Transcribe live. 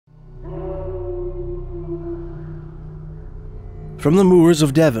From the moors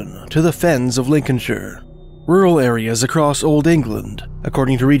of Devon to the fens of Lincolnshire, rural areas across Old England,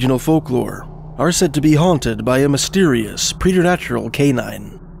 according to regional folklore, are said to be haunted by a mysterious, preternatural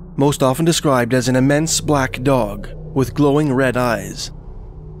canine, most often described as an immense black dog with glowing red eyes.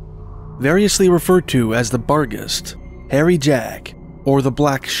 Variously referred to as the Barghest, Hairy Jack, or the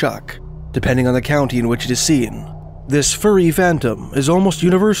Black Shuck, depending on the county in which it is seen, this furry phantom is almost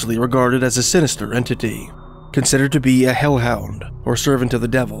universally regarded as a sinister entity, considered to be a hellhound or servant of the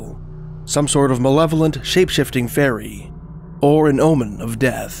devil, some sort of malevolent, shape-shifting fairy, or an omen of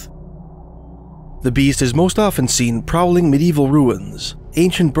death. The beast is most often seen prowling medieval ruins,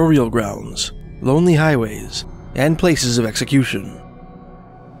 ancient burial grounds, lonely highways, and places of execution.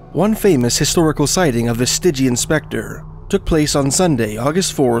 One famous historical sighting of the Stygian spectre took place on Sunday,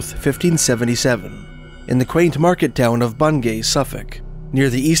 August 4th, 1577, in the quaint market town of Bungay, Suffolk, near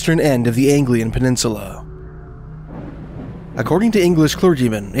the eastern end of the Anglian Peninsula. According to English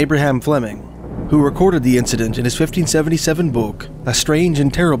clergyman Abraham Fleming, who recorded the incident in his 1577 book, A Strange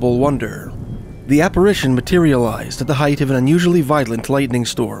and Terrible Wonder, the apparition materialized at the height of an unusually violent lightning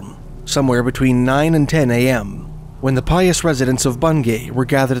storm, somewhere between 9 and 10 a.m., when the pious residents of Bungay were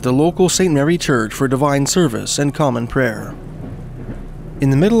gathered at the local St. Mary Church for divine service and common prayer. In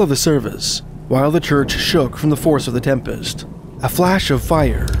the middle of the service, while the church shook from the force of the tempest, a flash of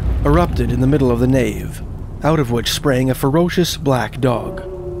fire erupted in the middle of the nave, out of which sprang a ferocious black dog.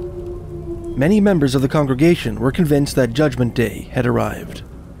 Many members of the congregation were convinced that Judgment Day had arrived.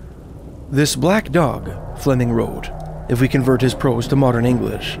 This black dog, Fleming wrote, if we convert his prose to modern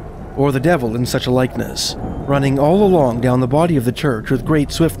English, or the devil in such a likeness, running all along down the body of the church with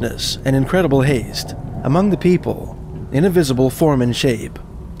great swiftness and incredible haste, among the people, in a visible form and shape,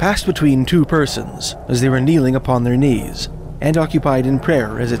 passed between two persons as they were kneeling upon their knees, and occupied in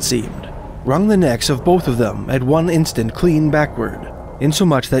prayer as it seemed, wrung the necks of both of them at one instant clean backward,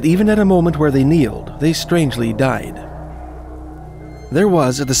 insomuch that even at a moment where they kneeled, they strangely died. There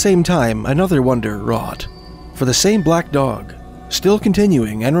was at the same time another wonder wrought, for the same black dog, still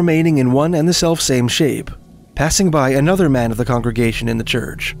continuing and remaining in one and the self-same shape, passing by another man of the congregation in the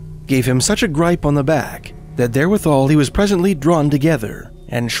church, gave him such a gripe on the back that therewithal he was presently drawn together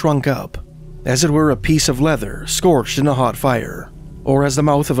and shrunk up, as it were a piece of leather scorched in a hot fire, or as the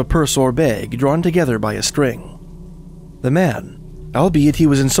mouth of a purse or bag drawn together by a string. The man, albeit he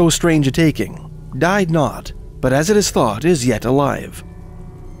was in so strange a taking, died not, but as it is thought is yet alive.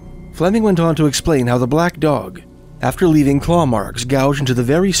 Fleming went on to explain how the black dog, after leaving claw marks gouged into the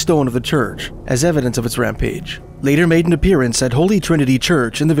very stone of the church as evidence of its rampage, later made an appearance at Holy Trinity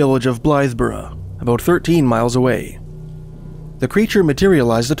Church in the village of Blytheborough, about 13 miles away. The creature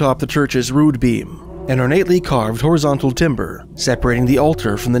materialized atop the church's rood beam, an ornately carved horizontal timber separating the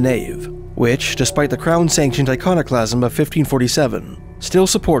altar from the nave, which, despite the crown-sanctioned iconoclasm of 1547, still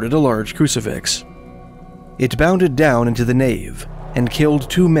supported a large crucifix. It bounded down into the nave and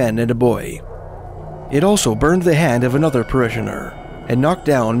killed 2 men and a boy. It also burned the hand of another parishioner and knocked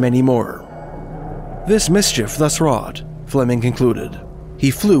down many more. This mischief thus wrought, Fleming concluded,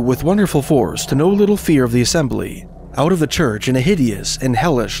 he flew with wonderful force to no little fear of the assembly, out of the church in a hideous and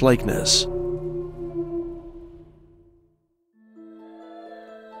hellish likeness.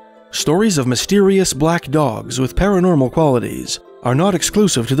 Stories of mysterious black dogs with paranormal qualities are not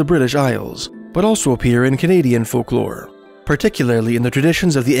exclusive to the British Isles, but also appear in Canadian folklore, particularly in the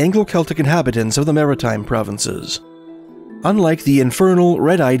traditions of the Anglo-Celtic inhabitants of the Maritime provinces. Unlike the infernal,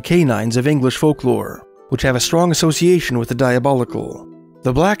 red-eyed canines of English folklore, which have a strong association with the diabolical,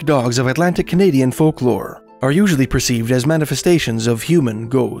 the black dogs of Atlantic Canadian folklore are usually perceived as manifestations of human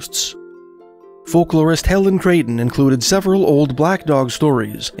ghosts. Folklorist Helen Creighton included several old black dog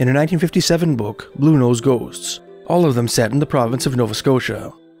stories in her 1957 book, Blue Nose Ghosts, all of them set in the province of Nova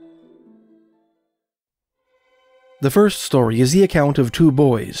Scotia. The first story is the account of 2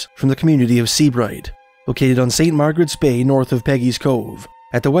 boys from the community of Seabright, located on St. Margaret's Bay north of Peggy's Cove,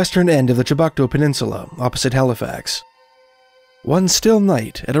 at the western end of the Chebucto Peninsula, opposite Halifax. One still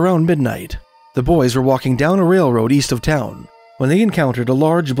night, at around midnight, the boys were walking down a railroad east of town when they encountered a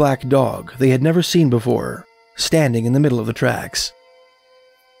large black dog they had never seen before, standing in the middle of the tracks.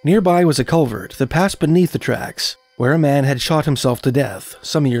 Nearby was a culvert that passed beneath the tracks, where a man had shot himself to death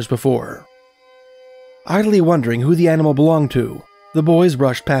some years before. Idly wondering who the animal belonged to, the boys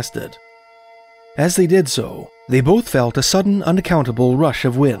brushed past it. As they did so, they both felt a sudden, unaccountable rush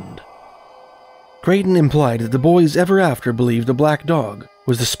of wind. Creighton implied that the boys ever after believed the black dog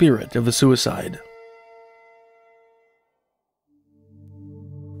was the spirit of the suicide.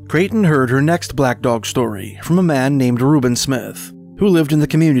 Creighton heard her next black dog story from a man named Reuben Smith, who lived in the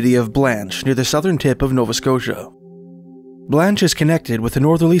community of Blanche near the southern tip of Nova Scotia. Blanche is connected with the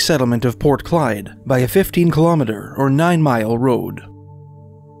northerly settlement of Port Clyde by a 15-kilometer or 9-mile road.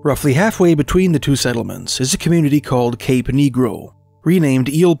 Roughly halfway between the two settlements is a community called Cape Negro, renamed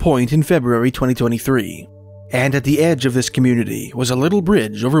Eel Point in February 2023, and at the edge of this community was a little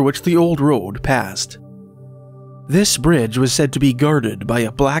bridge over which the old road passed. This bridge was said to be guarded by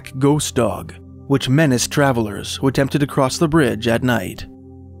a black ghost dog, which menaced travelers who attempted to cross the bridge at night.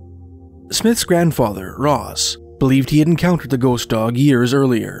 Smith's grandfather, Ross, believed he had encountered the ghost dog years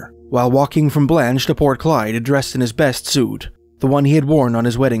earlier, while walking from Blanche to Port Clyde dressed in his best suit, the one he had worn on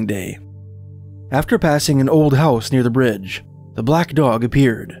his wedding day. After passing an old house near the bridge, the black dog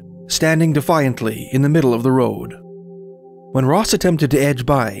appeared, standing defiantly in the middle of the road. When Ross attempted to edge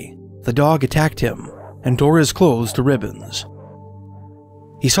by, the dog attacked him and tore his clothes to ribbons.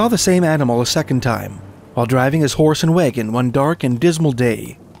 He saw the same animal a second time, while driving his horse and wagon one dark and dismal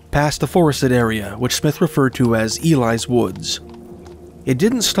day past the forested area which Smith referred to as Eli's Woods. It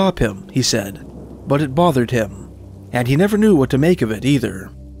didn't stop him, he said, but it bothered him, and he never knew what to make of it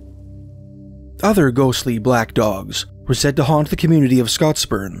either. Other ghostly black dogs were said to haunt the community of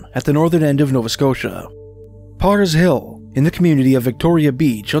Scotsburn at the northern end of Nova Scotia, Potter's Hill in the community of Victoria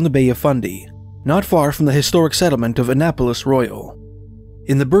Beach on the Bay of Fundy, not far from the historic settlement of Annapolis Royal,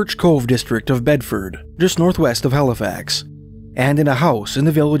 in the Birch Cove district of Bedford, just northwest of Halifax, and in a house in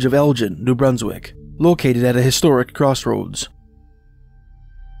the village of Elgin, New Brunswick, located at a historic crossroads.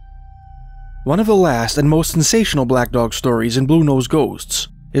 One of the last and most sensational black dog stories in Blue Nose Ghosts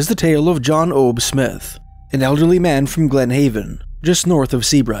is the tale of John Obe Smith, an elderly man from Glenhaven, just north of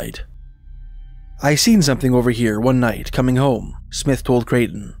Seabright. "I seen something over here one night coming home," Smith told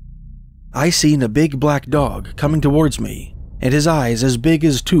Creighton. "I seen a big black dog coming towards me, and his eyes as big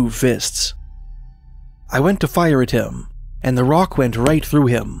as 2 fists. I went to fire at him, and the rock went right through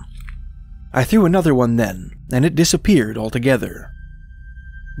him. I threw another one then, and it disappeared altogether.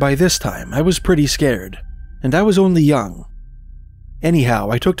 By this time, I was pretty scared, and I was only young. Anyhow,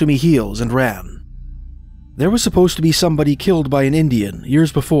 I took to me heels and ran. There was supposed to be somebody killed by an Indian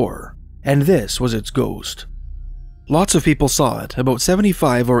years before, and this was its ghost. Lots of people saw it about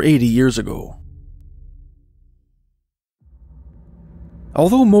 75 or 80 years ago."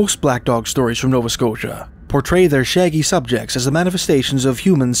 Although most black dog stories from Nova Scotia portray their shaggy subjects as the manifestations of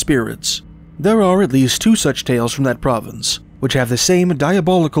human spirits, there are at least 2 such tales from that province which have the same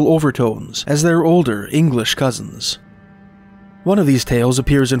diabolical overtones as their older English cousins. One of these tales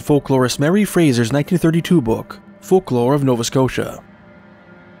appears in folklorist Mary Fraser's 1932 book, Folklore of Nova Scotia.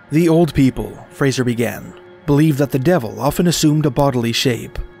 "The old people," Fraser began, "believed that the devil often assumed a bodily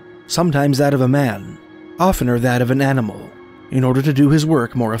shape, sometimes that of a man, oftener that of an animal, in order to do his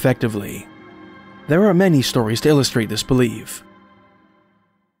work more effectively. There are many stories to illustrate this belief."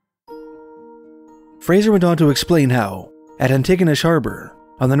 Fraser went on to explain how, at Antigonish Harbour,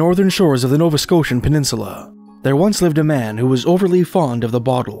 on the northern shores of the Nova Scotian peninsula, there once lived a man who was overly fond of the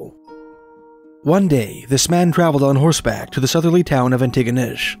bottle. One day, this man traveled on horseback to the southerly town of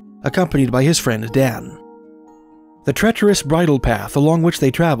Antigonish, accompanied by his friend Dan. The treacherous bridle path along which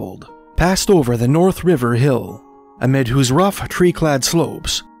they traveled passed over the North River Hill, amid whose rough, tree-clad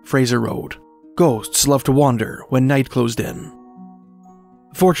slopes, Fraser wrote, ghosts loved to wander when night closed in.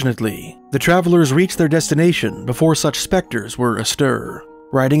 Fortunately, the travelers reached their destination before such specters were astir,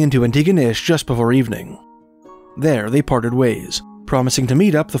 riding into Antigonish just before evening. There they parted ways, promising to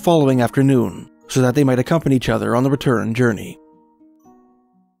meet up the following afternoon so that they might accompany each other on the return journey.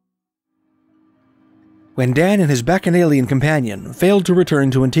 When Dan and his bacchanalian companion failed to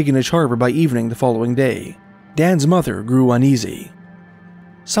return to Antigonish Harbour by evening the following day, Dan's mother grew uneasy.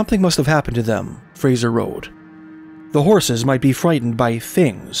 Something must have happened to them, Fraser wrote. The horses might be frightened by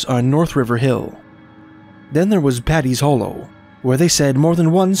things on North River Hill. Then there was Paddy's Hollow, where they said more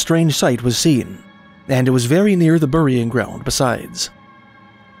than one strange sight was seen, and it was very near the burying ground besides.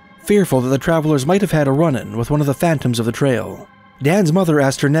 Fearful that the travelers might have had a run-in with one of the phantoms of the trail, Dan's mother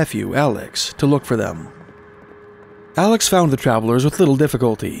asked her nephew, Alex, to look for them. Alex found the travelers with little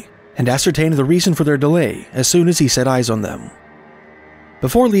difficulty, and ascertained the reason for their delay as soon as he set eyes on them.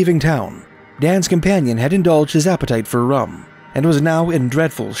 Before leaving town, Dan's companion had indulged his appetite for rum, and was now in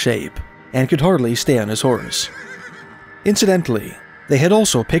dreadful shape, and could hardly stay on his horse. Incidentally, they had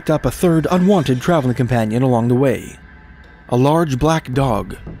also picked up a third unwanted traveling companion along the way, a large black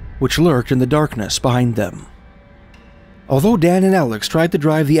dog, which lurked in the darkness behind them. Although Dan and Alex tried to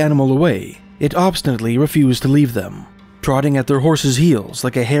drive the animal away, it obstinately refused to leave them, trotting at their horse's heels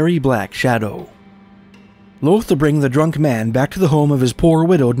like a hairy black shadow. Loath to bring the drunk man back to the home of his poor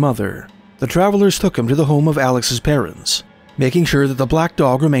widowed mother, the travelers took him to the home of Alex's parents, making sure that the black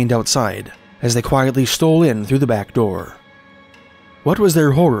dog remained outside, as they quietly stole in through the back door. What was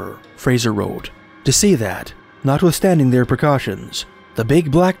their horror, Fraser wrote, to see that, notwithstanding their precautions, the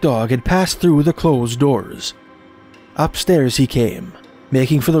big black dog had passed through the closed doors. Upstairs he came,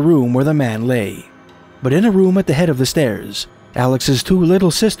 making for the room where the man lay. But in a room at the head of the stairs, Alex's 2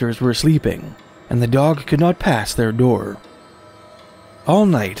 little sisters were sleeping, and the dog could not pass their door. All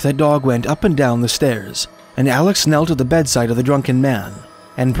night that dog went up and down the stairs, and Alex knelt at the bedside of the drunken man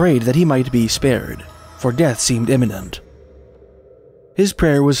and prayed that he might be spared, for death seemed imminent. His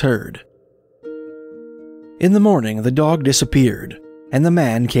prayer was heard. In the morning, the dog disappeared, and the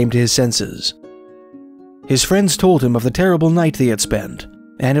man came to his senses. His friends told him of the terrible night they had spent,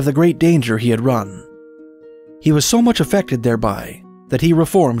 and of the great danger he had run. He was so much affected thereby that he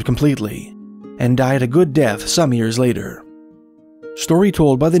reformed completely, and died a good death some years later. Story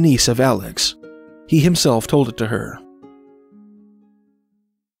told by the niece of Alex. He himself told it to her.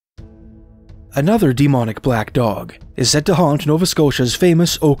 Another demonic black dog is said to haunt Nova Scotia's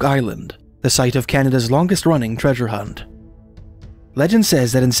famous Oak Island, the site of Canada's longest-running treasure hunt. Legend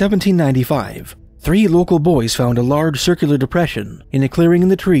says that in 1795, 3 local boys found a large circular depression in a clearing in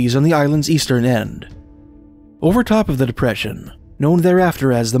the trees on the island's eastern end. Over top of the depression, known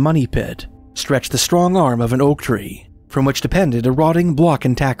thereafter as the Money Pit, stretched the strong arm of an oak tree, from which depended a rotting block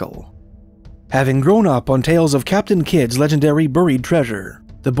and tackle. Having grown up on tales of Captain Kidd's legendary buried treasure,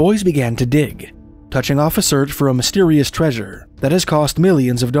 the boys began to dig, touching off a search for a mysterious treasure that has cost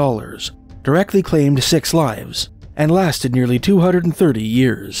millions of dollars, directly claimed 6 lives, and lasted nearly 230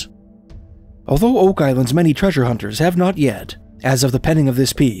 years. Although Oak Island's many treasure hunters have not yet, as of the penning of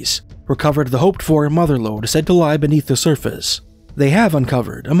this piece, recovered the hoped-for motherlode said to lie beneath the surface, they have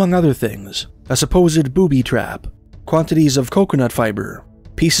uncovered, among other things, a supposed booby trap, quantities of coconut fiber,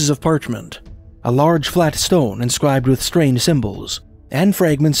 pieces of parchment, a large flat stone inscribed with strange symbols, and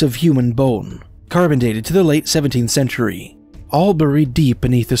fragments of human bone, carbon dated to the late 17th century, all buried deep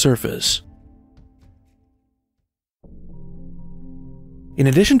beneath the surface. In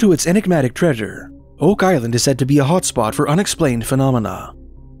addition to its enigmatic treasure, Oak Island is said to be a hotspot for unexplained phenomena.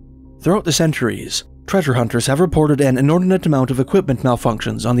 Throughout the centuries, treasure hunters have reported an inordinate amount of equipment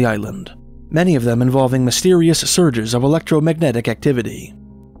malfunctions on the island, many of them involving mysterious surges of electromagnetic activity.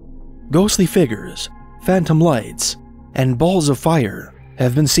 Ghostly figures, phantom lights, and balls of fire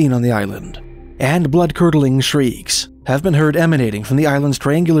have been seen on the island, and blood-curdling shrieks have been heard emanating from the island's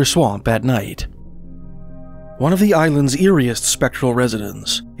triangular swamp at night. One of the island's eeriest spectral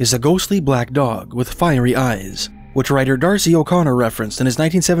residents is a ghostly black dog with fiery eyes, which writer Darcy O'Connor referenced in his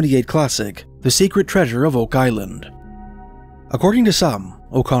 1978 classic, The Secret Treasure of Oak Island. According to some,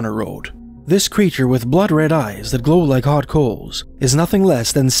 O'Connor wrote, this creature with blood-red eyes that glow like hot coals is nothing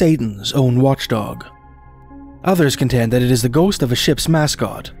less than Satan's own watchdog. Others contend that it is the ghost of a ship's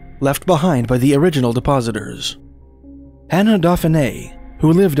mascot, left behind by the original depositors. Hannah Dauphiné,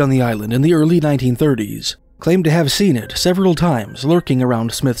 who lived on the island in the early 1930s, claimed to have seen it several times lurking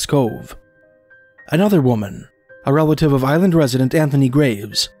around Smith's Cove. Another woman, a relative of island resident Anthony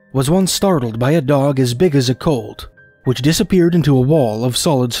Graves, was once startled by a dog as big as a colt, which disappeared into a wall of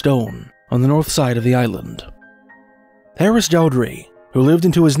solid stone on the north side of the island. Harris Jowdry, who lived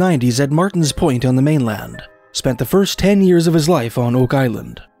into his 90s at Martin's Point on the mainland, spent the first 10 years of his life on Oak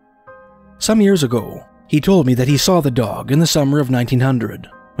Island. Some years ago, he told me that he saw the dog in the summer of 1900,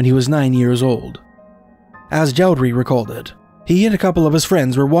 when he was 9 years old. As Jowdry recalled it, he and a couple of his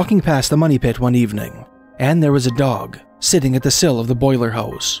friends were walking past the Money Pit one evening, and there was a dog sitting at the sill of the boiler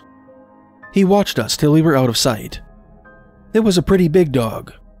house. He watched us till we were out of sight. It was a pretty big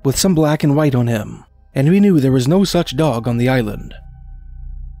dog, with some black and white on him, and we knew there was no such dog on the island.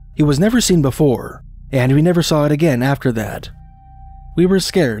 He was never seen before, and we never saw it again after that. We were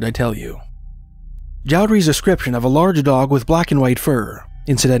scared, I tell you. Jowdry's description of a large dog with black and white fur,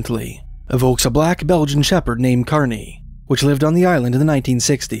 incidentally, evokes a black Belgian shepherd named Carney, which lived on the island in the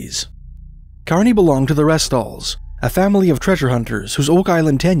 1960s. Carney belonged to the Restalls, a family of treasure hunters whose Oak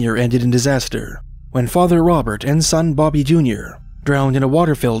Island tenure ended in disaster, when Father Robert and son Bobby Jr. drowned in a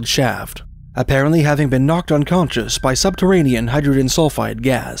water-filled shaft, apparently having been knocked unconscious by subterranean hydrogen sulfide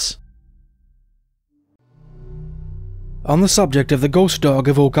gas. On the subject of the ghost dog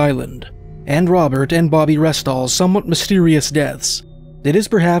of Oak Island, and Robert and Bobby Restall's somewhat mysterious deaths, it is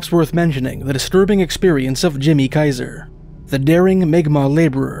perhaps worth mentioning the disturbing experience of Jimmy Kaiser, the daring Mi'kmaq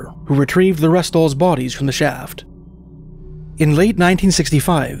laborer who retrieved the Restall's bodies from the shaft. In late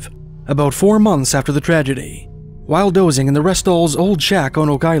 1965, about 4 months after the tragedy, while dozing in the Restall's old shack on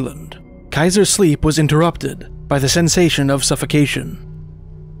Oak Island, Kaiser's sleep was interrupted by the sensation of suffocation.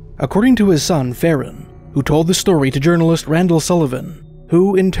 According to his son Farron, who told the story to journalist Randall Sullivan,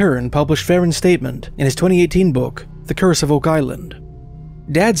 who in turn published Farron's statement in his 2018 book, The Curse of Oak Island,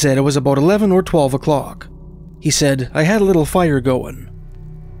 Dad said it was about 11 or 12 o'clock. He said, I had a little fire going.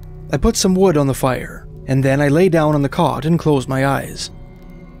 I put some wood on the fire, and then I lay down on the cot and closed my eyes.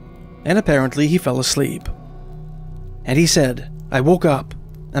 And apparently he fell asleep. And he said, I woke up,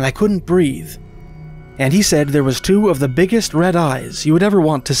 and I couldn't breathe. And he said there was 2 of the biggest red eyes you would ever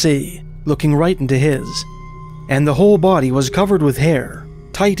want to see, looking right into his. And the whole body was covered with hair,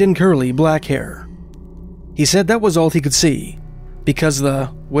 tight and curly black hair. He said that was all he could see, because the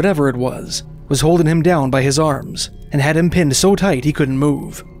whatever it was holding him down by his arms and had him pinned so tight he couldn't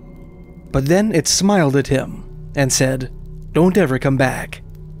move. But then it smiled at him and said, don't ever come back.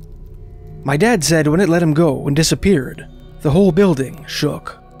 My dad said when it let him go and disappeared, the whole building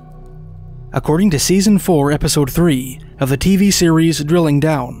shook. According to Season 4, Episode 3 of the TV series Drilling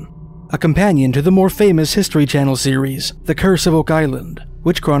Down, a companion to the more famous History Channel series, The Curse of Oak Island,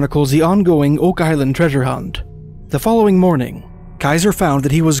 which chronicles the ongoing Oak Island treasure hunt. The following morning, Kaiser found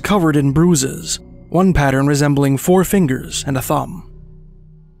that he was covered in bruises, one pattern resembling 4 fingers and a thumb.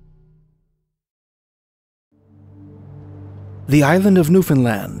 The island of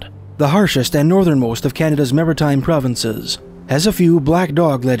Newfoundland, the harshest and northernmost of Canada's maritime provinces, has a few black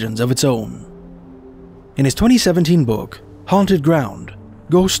dog legends of its own. In his 2017 book, Haunted Ground,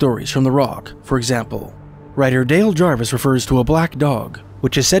 Ghost Stories from the Rock, for example, writer Dale Jarvis refers to a black dog,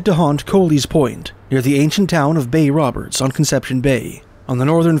 which is said to haunt Coley's Point, near the ancient town of Bay Roberts on Conception Bay, on the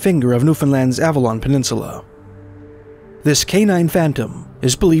northern finger of Newfoundland's Avalon Peninsula. This canine phantom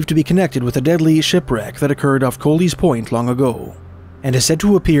is believed to be connected with a deadly shipwreck that occurred off Coley's Point long ago, and is said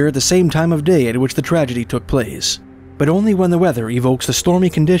to appear at the same time of day at which the tragedy took place, but only when the weather evokes the stormy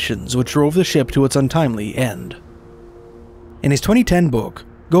conditions which drove the ship to its untimely end. In his 2010 book,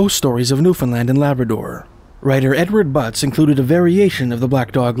 Ghost Stories of Newfoundland and Labrador, writer Edward Butts included a variation of the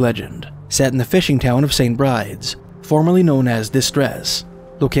black dog legend, set in the fishing town of St. Bride's, formerly known as Distress,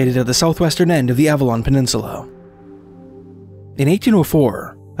 located at the southwestern end of the Avalon Peninsula. In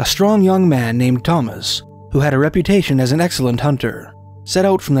 1804, a strong young man named Thomas, who had a reputation as an excellent hunter, set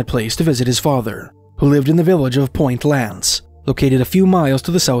out from that place to visit his father, who lived in the village of Point Lance, located a few miles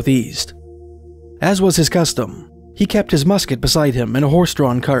to the southeast. As was his custom, he kept his musket beside him in a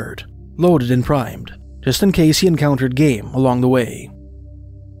horse-drawn cart, loaded and primed, just in case he encountered game along the way.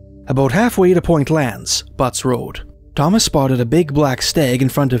 About halfway to Point Lance, Butts wrote, Thomas spotted a big black stag in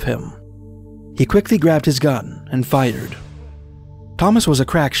front of him. He quickly grabbed his gun and fired. Thomas was a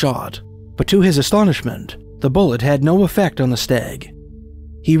crack shot, but to his astonishment, the bullet had no effect on the stag.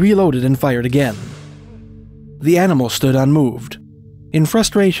 He reloaded and fired again. The animal stood unmoved. In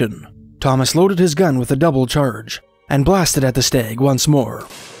frustration, Thomas loaded his gun with a double charge and blasted at the stag once more.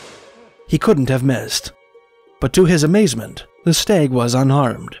 He couldn't have missed, but to his amazement, the stag was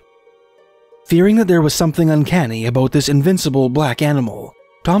unharmed. Fearing that there was something uncanny about this invincible black animal,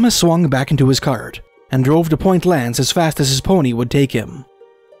 Thomas swung back into his cart and drove to Point Lance as fast as his pony would take him.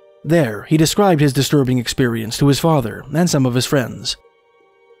 There, he described his disturbing experience to his father and some of his friends.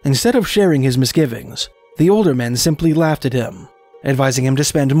 Instead of sharing his misgivings, the older men simply laughed at him, advising him to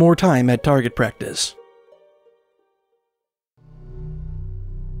spend more time at target practice.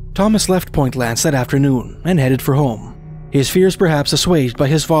 Thomas left Point Lance that afternoon and headed for home, his fears perhaps assuaged by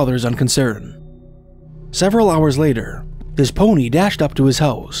his father's unconcern. Several hours later, his pony dashed up to his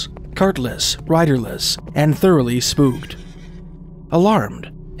house, cartless, riderless, and thoroughly spooked.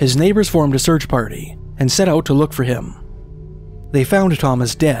 Alarmed, his neighbors formed a search party and set out to look for him. They found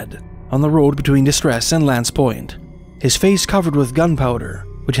Thomas dead on the road between Distress and Lance Point, his face covered with gunpowder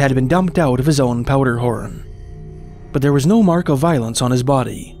which had been dumped out of his own powder horn. But there was no mark of violence on his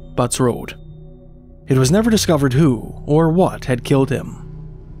body, Butts wrote. It was never discovered who or what had killed him.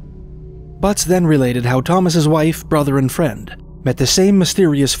 Butts then related how Thomas's wife, brother, and friend met the same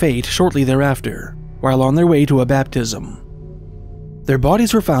mysterious fate shortly thereafter, while on their way to a baptism. Their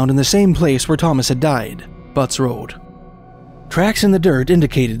bodies were found in the same place where Thomas had died, Butts wrote. Tracks in the dirt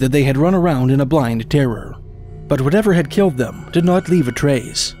indicated that they had run around in a blind terror, but whatever had killed them did not leave a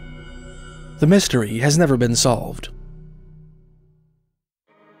trace. The mystery has never been solved.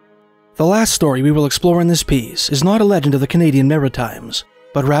 The last story we will explore in this piece is not a legend of the Canadian Maritimes,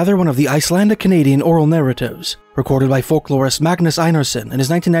 but rather one of the Icelandic-Canadian oral narratives recorded by folklorist Magnus Einarsson in his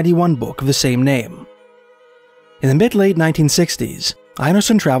 1991 book of the same name. In the mid-late 1960s,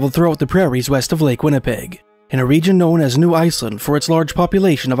 Einarsson traveled throughout the prairies west of Lake Winnipeg, in a region known as New Iceland for its large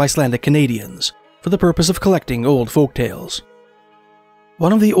population of Icelandic Canadians, for the purpose of collecting old folktales.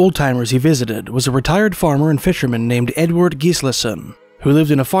 One of the old-timers he visited was a retired farmer and fisherman named Edward Gislason, who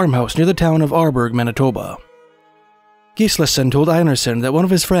lived in a farmhouse near the town of Harbour, Manitoba. Gislason told Einarsson that one of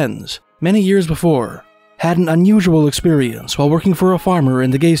his friends, many years before, had an unusual experience while working for a farmer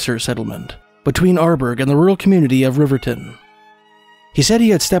in the Greysir settlement, between Harbour and the rural community of Riverton. He said he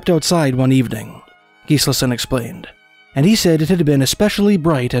had stepped outside one evening, Gislason explained, and he said it had been especially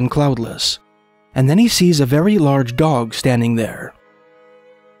bright and cloudless, and then he sees a very large dog standing there.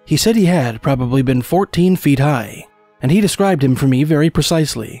 He said he had probably been 14 feet high, and he described him for me very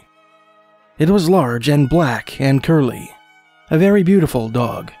precisely. It was large and black and curly, a very beautiful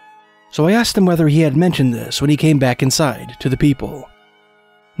dog. So I asked him whether he had mentioned this when he came back inside to the people.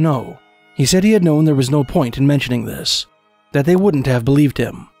 No, he said he had known there was no point in mentioning this, that they wouldn't have believed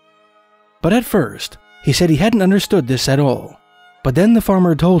him. But at first, he said he hadn't understood this at all. But then the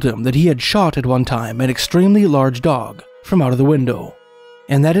farmer told him that he had shot at one time an extremely large dog from out of the window,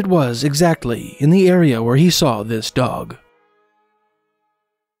 and that it was exactly in the area where he saw this dog.